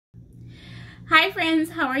Hi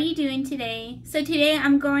friends, how are you doing today? So today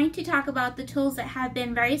I'm going to talk about the tools that have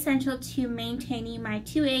been very essential to maintaining my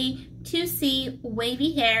 2A, 2C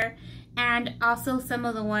wavy hair, and also some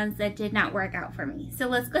of the ones that did not work out for me. So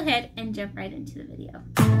let's go ahead and jump right into the video.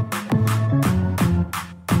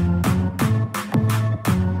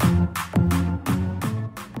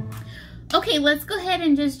 Okay, let's go ahead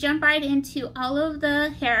and just jump right into all of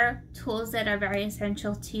the hair tools that are very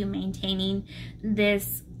essential to maintaining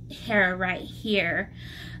this hair right here.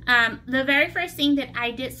 The very first thing that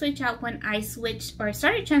I did switch out when I switched or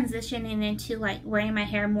started transitioning into like wearing my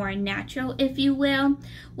hair more natural, if you will,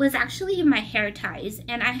 was actually my hair ties.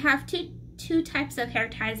 And I have two types of hair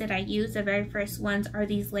ties that I use. The very first ones are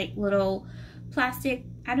these like little plastic,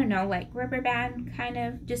 I don't know, like rubber band kind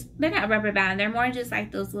of, just, they're not rubber band, they're more just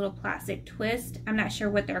like those little plastic twists. I'm not sure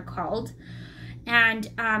what they're called. And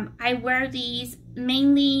I wear these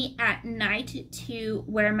mainly at night to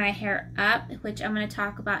wear my hair up, which I'm going to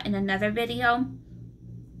talk about in another video.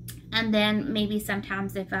 And then maybe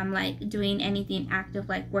sometimes if I'm like doing anything active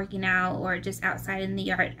like working out or just outside in the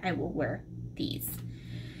yard, I will wear these.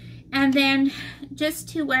 And then just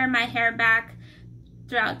to wear my hair back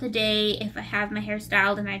throughout the day, if I have my hair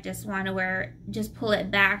styled and I just want to just pull it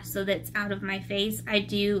back so that it's out of my face, I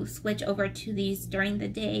do switch over to these during the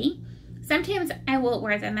day. Sometimes I will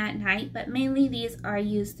wear them at night, but mainly these are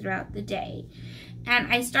used throughout the day.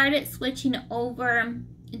 And I started switching over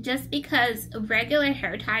just because regular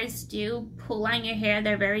hair ties do pull on your hair.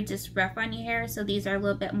 They're very just rough on your hair, so these are a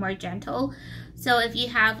little bit more gentle. So if you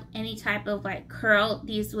have any type of like curl,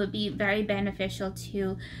 these would be very beneficial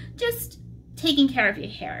to just taking care of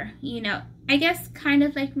your hair. You know, I guess kind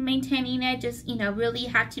of like maintaining it, just, you know, really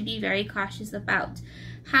have to be very cautious about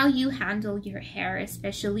how you handle your hair,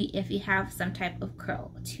 especially if you have some type of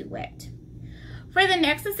curl to it. For the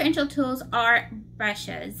next essential tools are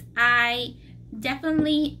brushes. I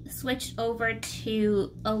definitely switched over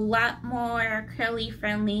to a lot more curly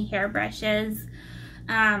friendly hair brushes.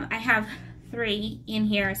 I have 3 in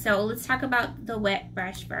here, so let's talk about the wet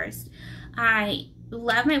brush first. I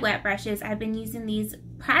love my wet brushes. I've been using these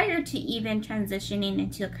prior to even transitioning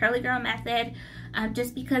into a curly girl method,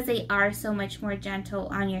 just because they are so much more gentle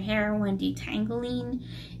on your hair when detangling.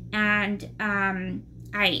 And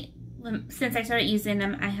since I started using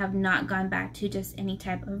them, I have not gone back to just any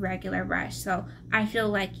type of regular brush. So I feel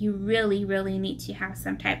like you really need to have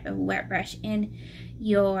some type of wet brush in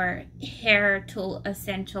your hair tool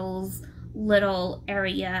essentials little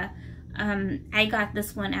area. I got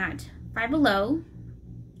this one at Five Below.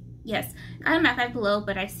 Yes, got them at Five Below,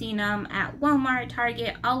 but I've seen them at Walmart,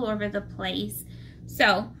 Target, all over the place.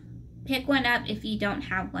 So pick one up if you don't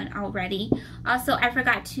have one already. Also, I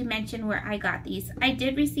forgot to mention where I got these. I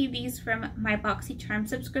did receive these from my BoxyCharm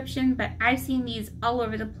subscription, but I've seen these all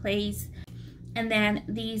over the place. And then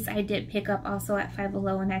these I did pick up also at Five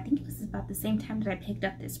Below, and I think it was about the same time that I picked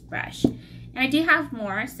up this brush. And I do have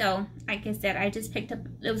more, so like I said, I just picked up,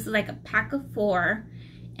 it was like a pack of 4,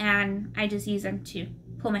 and I just use them to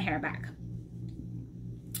pull my hair back.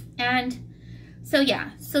 And so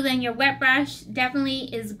yeah, so then your wet brush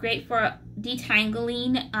definitely is great for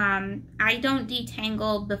detangling. I don't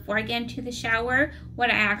detangle before I get into the shower.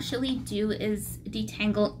 What I actually do is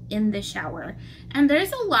detangle in the shower. And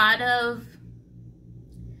there's a lot of,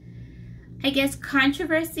 I guess,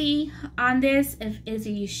 controversy on this, if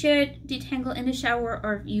you should detangle in the shower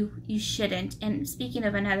or if you shouldn't. And speaking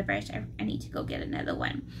of another brush, I need to go get another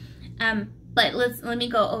one. But let me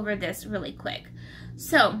go over this really quick.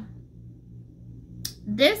 So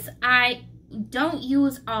this I don't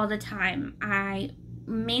use all the time. I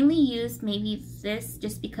mainly use maybe this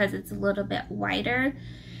just because it's a little bit wider.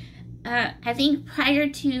 I think prior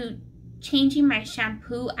to changing my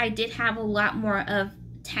shampoo, I did have a lot more of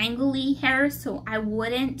tangly hair, so I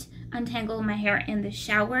wouldn't untangle my hair in the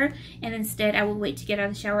shower, and instead I would wait to get out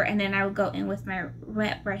of the shower and then I would go in with my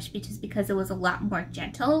wet brush because it was a lot more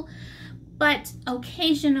gentle. But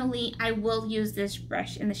occasionally I will use this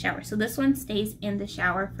brush in the shower. So this one stays in the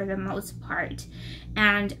shower for the most part.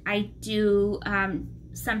 And I do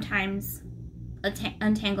sometimes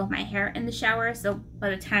untangle my hair in the shower. So by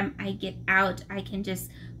the time I get out, I can just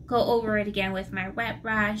go over it again with my wet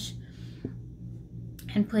brush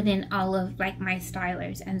and put in all of like my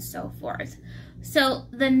stylers and so forth. So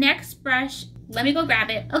the next brush, let me go grab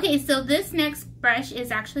it. Okay, so this next brush is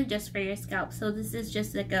actually just for your scalp. So this is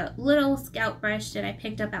just like a little scalp brush that I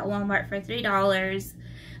picked up at Walmart for $3.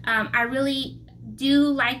 I really do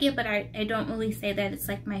like it, but I don't really say that it's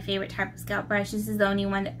like my favorite type of scalp brush. This is the only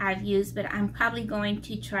one that I've used, but I'm probably going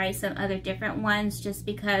to try some other different ones just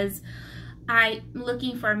because I'm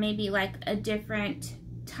looking for maybe like a different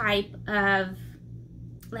type of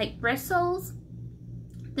like bristles,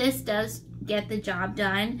 this does get the job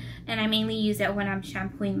done, and I mainly use it when I'm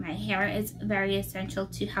shampooing my hair. It's very essential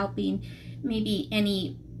to helping maybe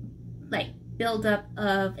any like buildup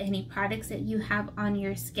of any products that you have on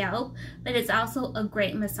your scalp, but it's also a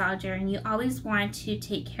great massager, and you always want to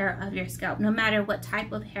take care of your scalp no matter what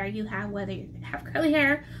type of hair you have, whether you have curly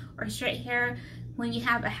hair or straight hair. When you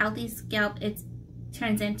have a healthy scalp, it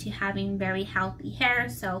turns into having very healthy hair.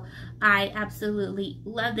 So I absolutely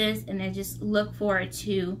love this, and I just look forward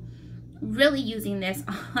to really using this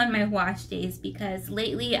on my wash days, because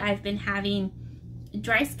lately I've been having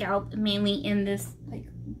dry scalp, mainly in this like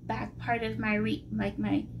back part of my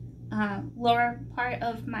lower part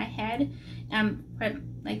of my head,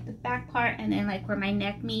 like the back part, and then like where my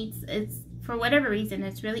neck meets. It's, for whatever reason,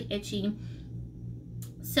 it's really itchy.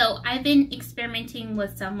 So I've been experimenting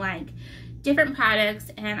with some like different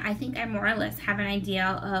products, and I think I more or less have an idea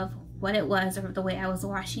of what it was, or the way I was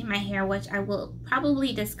washing my hair, which I will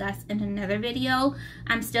probably discuss in another video.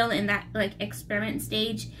 I'm still in that like experiment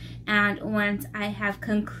stage, and once I have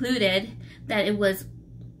concluded that it was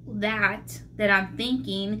that I'm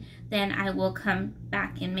thinking, then I will come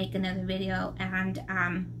back and make another video and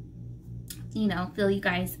you know, fill you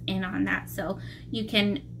guys in on that, so you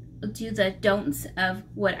can do the don'ts of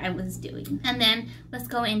what I was doing. And then let's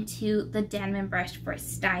go into the Denman brush for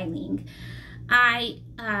styling. I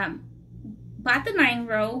bought the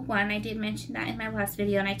 9-row one. I did mention that in my last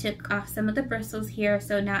video, and I took off some of the bristles here,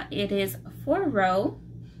 so now it is 4-row,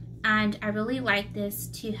 and I really like this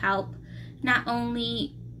to help, not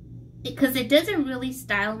only because it doesn't really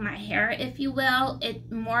style my hair, if you will,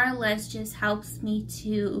 it more or less just helps me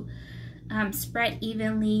to spread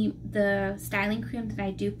evenly the styling cream that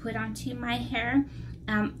I do put onto my hair,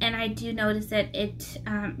 and I do notice that it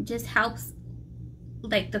just helps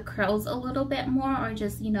like the curls a little bit more, or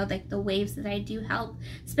just, you know, like the waves that I do help,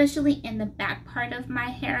 especially in the back part of my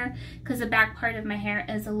hair, because the back part of my hair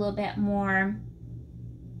is a little bit more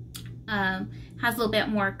has a little bit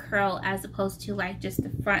more curl, as opposed to like just the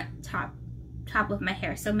front top of my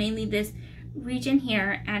hair. So mainly this region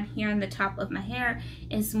here and here on the top of my hair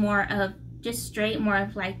is more of just straight, more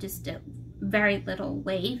of like just a very little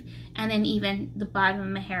wave, and then even the bottom of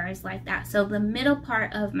my hair is like that. So the middle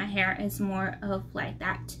part of my hair is more of like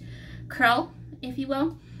that curl, if you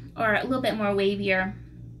will, or a little bit more wavier.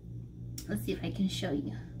 Let's see if I can show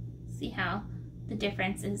you, see how the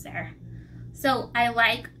difference is there. So I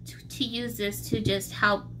like to use this to just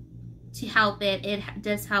help it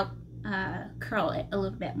does help curl it a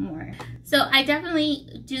little bit more. So I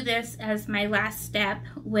definitely do this as my last step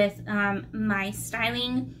with my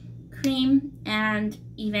styling cream, and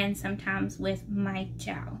even sometimes with my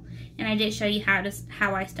gel. And I did show you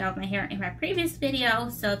how I styled my hair in my previous video,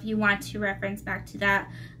 so if you want to reference back to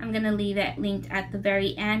that, I'm gonna leave it linked at the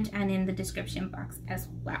very end and in the description box as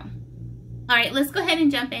well. Alright, let's go ahead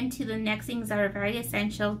and jump into the next things that are very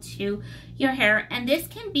essential to your hair, and this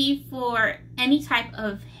can be for any type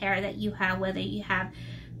of hair that you have, whether you have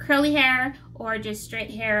curly hair or just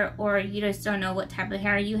straight hair, or you just don't know what type of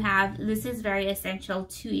hair you have. This is very essential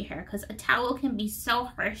to your hair, because a towel can be so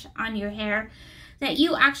harsh on your hair that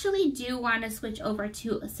you actually do want to switch over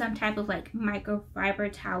to some type of like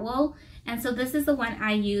microfiber towel. And so this is the one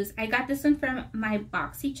I use. I got this one from my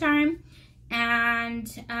BoxyCharm,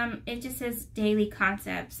 and it just says Daily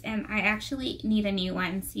Concepts, and I actually need a new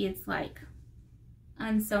one. See, it's like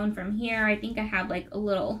unsewn from here. I think I have like a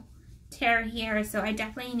little tear here, so I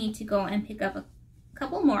definitely need to go and pick up a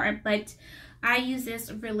couple more, but I use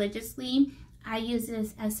this religiously. I use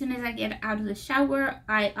this as soon as I get out of the shower.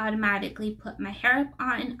 I automatically put my hair up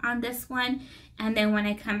on this one, and then when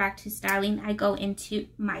I come back to styling, I go into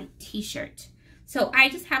my t-shirt. So I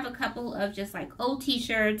just have a couple of just like old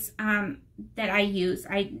t-shirts that I use.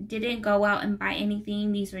 I didn't go out and buy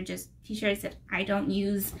anything. These were just t-shirts that I don't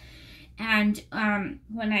use. And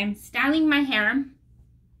when I'm styling my hair,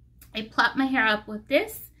 I plop my hair up with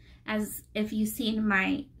this, as if you've seen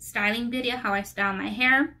my styling video, how I style my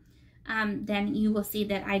hair, then you will see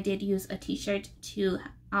that I did use a t-shirt to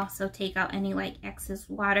also take out any like excess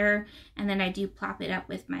water, and then I do plop it up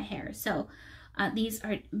with my hair. So these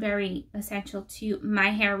are very essential to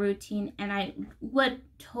my hair routine, and I would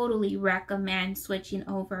totally recommend switching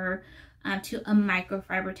over to a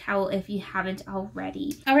microfiber towel if you haven't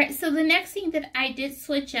already. Alright, so the next thing that I did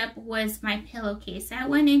switch up was my pillowcase. I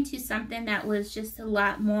went into something that was just a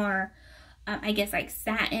lot more, I guess like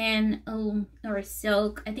satin or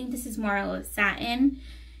silk. I think this is more of a satin.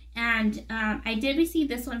 And I did receive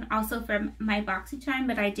this one also from my BoxyCharm,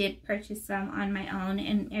 but I did purchase some on my own,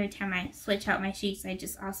 and every time I switch out my sheets, I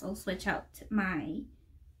just also switch out my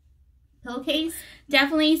pillowcase.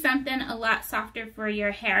 Definitely something a lot softer for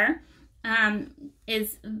your hair.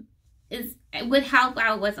 It would help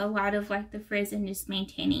out with a lot of like the frizz and just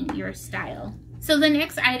maintaining your style. So the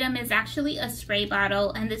next item is actually a spray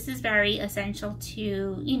bottle, and this is very essential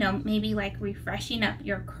to, you know, maybe like refreshing up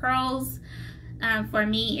your curls. For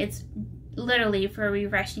me, it's literally for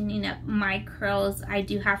refreshing up my curls. I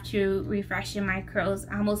do have to refreshen my curls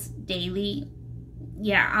almost daily.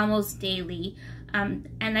 Yeah, almost daily. And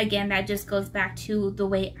again, that just goes back to the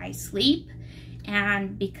way I sleep.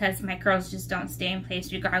 And because my curls just don't stay in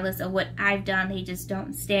place regardless of what I've done, they just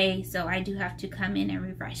don't stay. So I do have to come in and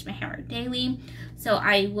refresh my hair daily. So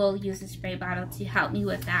I will use a spray bottle to help me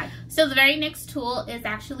with that. So the very next tool is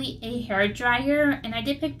actually a hair dryer, and I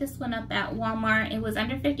did pick this one up at Walmart. It was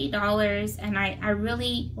under $50, and I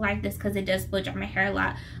really like this because it does blow dry my hair a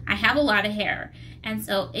lot. I have a lot of hair, and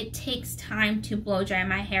so it takes time to blow dry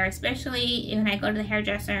my hair, especially when I go to the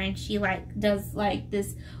hairdresser and she like does like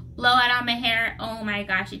this blowout on my hair. Oh my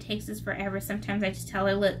gosh, it takes us forever. Sometimes I just tell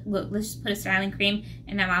her, look, let's just put a styling cream,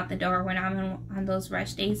 and I'm out the door when I'm on those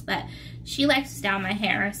rush days. But she likes to style my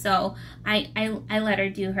hair, so I let her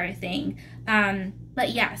do her thing. But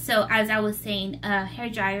yeah, so as I was saying, a hair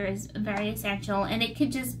dryer is very essential, and it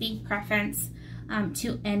could just be preference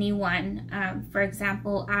to anyone. For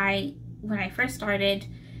example, when I first started,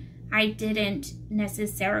 I didn't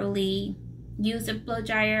necessarily use a blow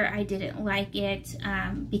dryer. I didn't like it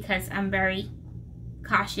because I'm very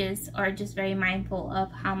cautious or just very mindful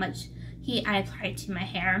of how much heat I apply to my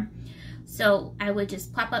hair. So I would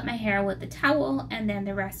just pop up my hair with the towel, and then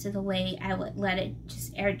the rest of the way I would let it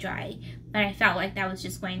just air dry. But I felt like that was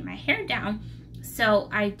just weighing my hair down. So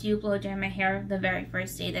I do blow dry my hair the very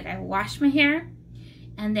first day that I wash my hair.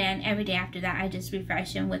 And then every day after that, I just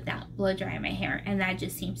refresh them without blow drying my hair. And that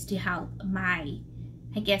just seems to help my,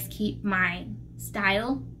 I guess, keep my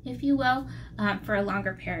style, if you will, for a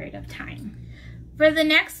longer period of time. For the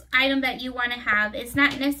next item that you want to have, it's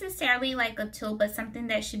not necessarily like a tool, but something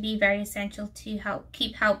that should be very essential to help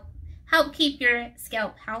keep your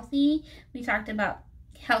scalp healthy. We talked about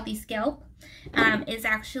healthy scalp. Is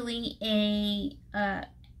actually a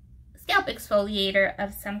scalp exfoliator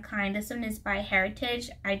of some kind. This one is by Heritage.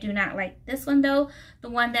 I do not like this one though. The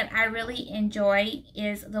one that I really enjoy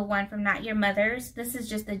is the one from Not Your Mother's. This is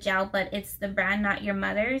just a gel, but it's the brand Not Your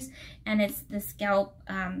Mother's, and it's the scalp,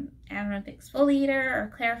 I don't know if exfoliator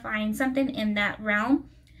or clarifying, something in that realm.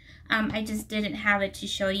 I just didn't have it to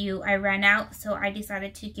show you. I ran out, so I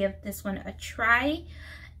decided to give this one a try.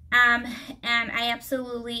 And I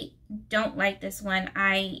absolutely don't like this one.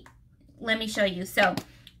 Let me show you. So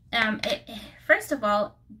first of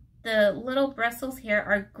all, the little bristles here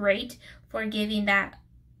are great for giving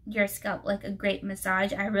your scalp like a great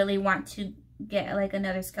massage. I really want to get like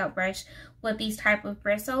another scalp brush with these type of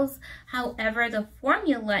bristles. However, the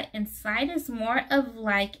formula inside is more of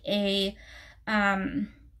like a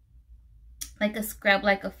scrub,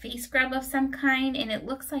 like a face scrub of some kind, and it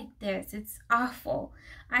looks like this. It's awful.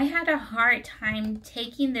 I had a hard time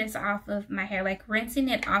taking this off of my hair, like rinsing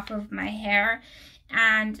it off of my hair.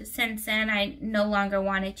 And since then, I no longer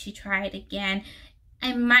wanted to try it again.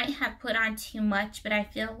 I might have put on too much, but I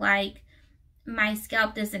feel like my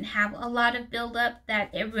scalp doesn't have a lot of buildup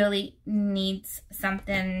that it really needs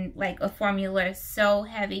something like a formula so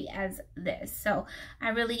heavy as this. So I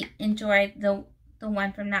really enjoyed the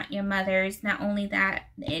one from Not Your Mother's. Not only that,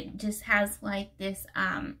 it just has like this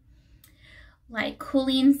like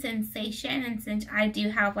cooling sensation, and since I do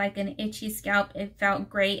have like an itchy scalp, it felt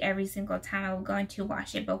great every single time I would go in to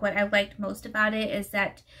wash it. But what I liked most about it is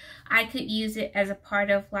that I could use it as a part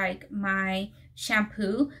of like my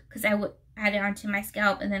shampoo, because I would add it onto my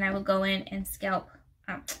scalp, and then I would go in and scrub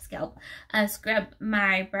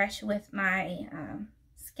my brush with my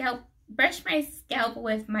brush my scalp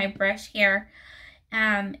with my brush here,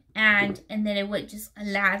 and then it would just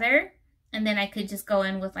lather. And then I could just go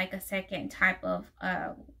in with like a second type of,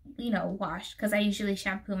 wash, because I usually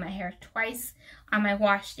shampoo my hair twice on my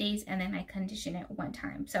wash days, and then I condition it one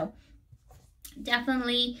time. So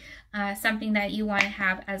definitely something that you want to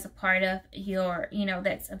have as a part of your,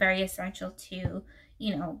 that's very essential to,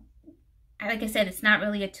 like I said, it's not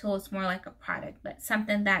really a tool, it's more like a product, but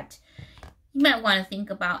something that you might want to think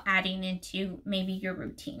about adding into maybe your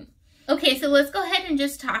routine. Okay, so let's go ahead and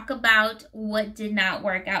just talk about what did not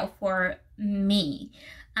work out for me.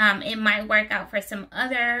 It might work out for some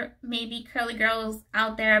other maybe curly girls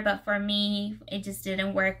out there, but for me, it just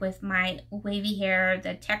didn't work with my wavy hair,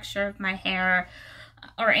 the texture of my hair,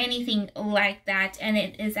 or anything like that. And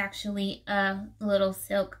it is actually a little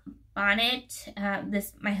silk bonnet.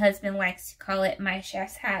 My husband likes to call it my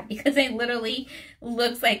chef's hat because it literally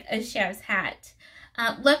looks like a chef's hat.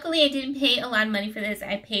 Luckily, I didn't pay a lot of money for this.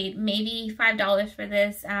 I paid maybe $5 for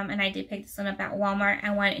this, and I did pick this one up at Walmart.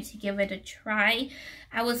 I wanted to give it a try.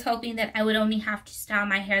 I was hoping that I would only have to style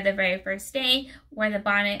my hair the very first day, wear the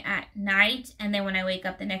bonnet at night, and then when I wake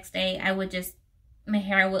up the next day, my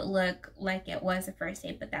hair would look like it was the first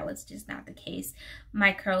day, but that was just not the case.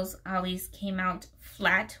 My curls always came out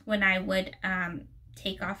flat when I would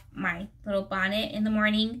take off my little bonnet in the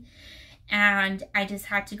morning, and I just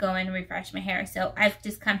had to go and refresh my hair. So I've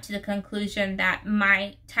just come to the conclusion that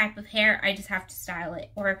my type of hair, I just have to style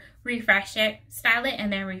it or refresh it, style it,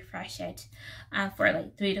 and then refresh it for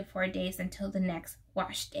like 3 to 4 days until the next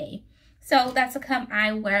wash day. So that's how come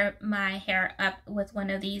I wear my hair up with one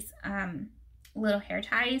of these little hair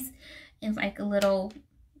ties. It's like a little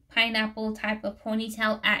pineapple type of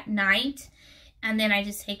ponytail at night, and then I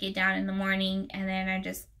just take it down in the morning, and then I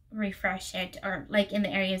just refresh it, or like in the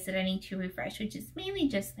areas that I need to refresh, which is mainly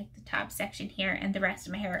just like the top section here, and the rest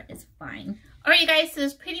of my hair is fine. Alright, you guys, so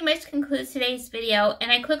this pretty much concludes today's video,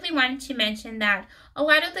 and I quickly wanted to mention that a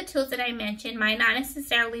lot of the tools that I mentioned might not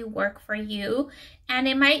necessarily work for you, and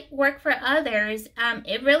it might work for others.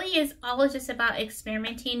 It really is all just about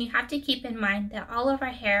experimenting. You have to keep in mind that all of our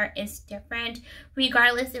hair is different,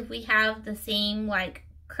 regardless if we have the same like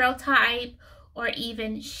curl type or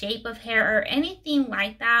even shape of hair or anything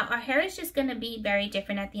like that. Our hair is just going to be very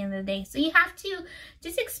different at the end of the day. So you have to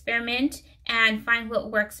just experiment and find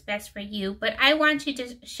what works best for you. But I want to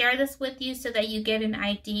just share this with you so that you get an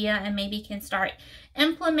idea and maybe can start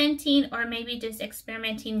implementing or maybe just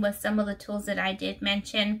experimenting with some of the tools that I did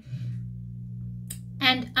mention.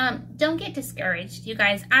 And don't get discouraged, you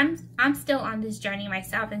guys. I'm still on this journey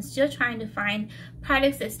myself and still trying to find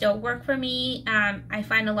products that still work for me. I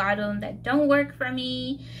find a lot of them that don't work for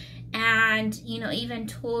me, and you know, even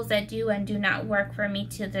tools that do and do not work for me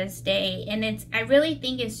to this day. And I really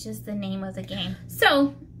think it's just the name of the game.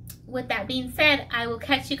 So with that being said, I will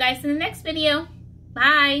catch you guys in the next video.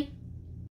 Bye.